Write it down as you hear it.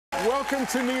Welcome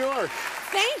to New York.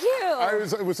 Thank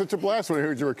you. It was such a blast when I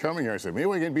heard you were coming here. I said, maybe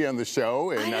we can be on the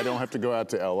show and I don't have to go out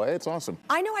to LA. It's awesome.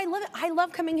 I know, I love it. I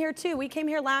love coming here too. We came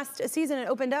here last season and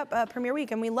opened up premiere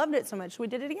week and we loved it so much. We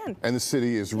did it again. And the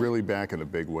city is really back in a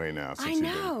big way now. I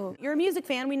know. You're a music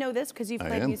fan. We know this because you've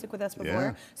played music with us before.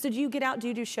 Yeah. So do you get out? Do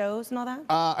you do shows and all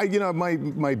that? You know,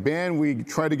 my band, we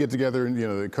try to get together, and you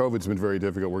know, the COVID's been very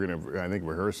difficult. We're going to, I think,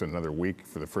 rehearse another week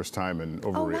for the first time in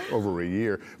over a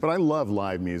year. But I love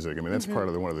live music. I mean, that's part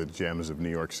of one of the gems of New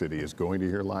York City is going to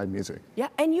hear live music. Yeah,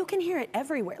 and you can hear it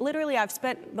everywhere. Literally, I've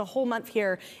spent the whole month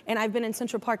here, and I've been in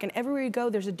Central Park, and everywhere you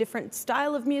go, there's a different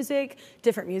style of music,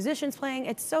 different musicians playing.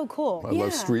 It's so cool. I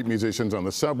love street musicians on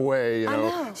the subway. You know,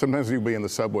 I know. Sometimes you'll be in the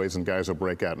subways and guys will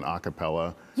break out in a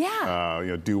cappella. Yeah. You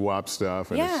know, doo-wop stuff,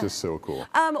 and it's just so cool.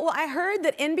 Well, I heard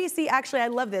that NBC, actually, I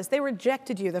love this, they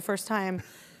rejected you the first time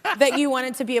that you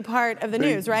wanted to be a part of the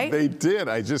news, right? They did.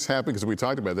 I just happened, because we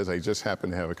talked about this, I just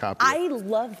happened to have a copy. I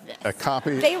love this. A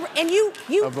copy of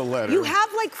the letter. You have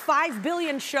like 5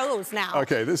 billion shows now.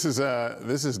 Okay, this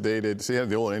is dated. See, it had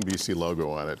the old NBC logo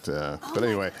on it. But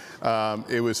anyway,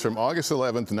 it was from August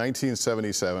 11th,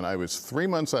 1977. I was 3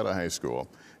 months out of high school.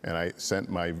 And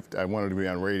I wanted to be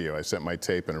on radio. I sent my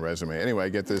tape and a resume. Anyway, I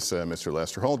get this, Mr.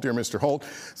 Lester Holt. Dear Mr. Holt,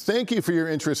 thank you for your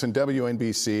interest in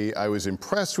WNBC. I was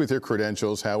impressed with your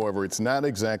credentials. However, it's not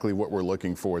exactly what we're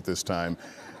looking for at this time.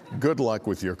 Good luck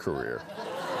with your career.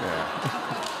 Yeah.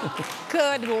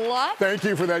 Good luck. Thank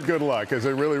you for that good luck, because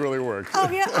it really, really worked. Oh,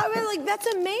 yeah. I mean, like, that's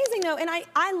amazing, though. And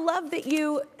I love that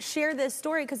you share this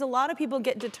story, because a lot of people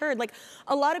get deterred. Like,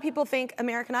 a lot of people think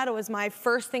American Idol was my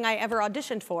first thing I ever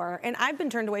auditioned for. And I've been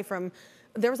turned away from,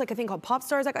 there was like a thing called Pop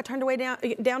Stars I got turned away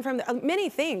down from, many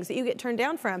things that you get turned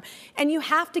down from. And you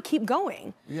have to keep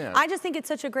going. Yeah. I just think it's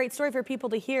such a great story for people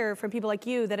to hear from people like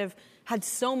you that have had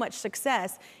so much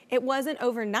success. It wasn't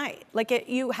overnight. Like,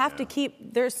 you have to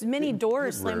keep, there's many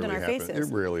doors slammed in our faces.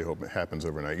 It rarely happens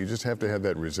overnight. You just have to have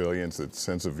that resilience, that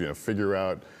sense of, you know, figure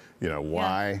out, you know,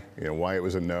 why, why it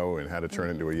was a no and how to turn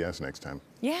it into a yes next time.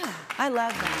 Yeah, I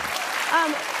love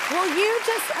that. Well, you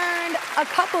just earned a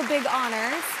couple big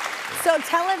honors. So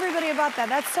tell everybody about that.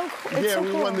 That's so cool. It's so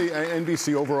cool. We won the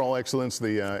NBC Overall Excellence,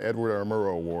 the Edward R.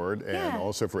 Murrow Award, and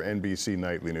also for NBC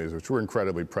Nightly News, which we're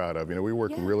incredibly proud of. You know, we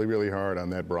work really, really hard on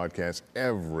that broadcast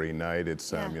every night.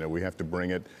 It's, you know, we have to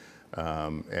bring it,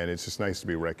 and it's just nice to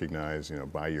be recognized, you know,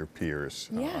 by your peers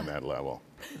on that level.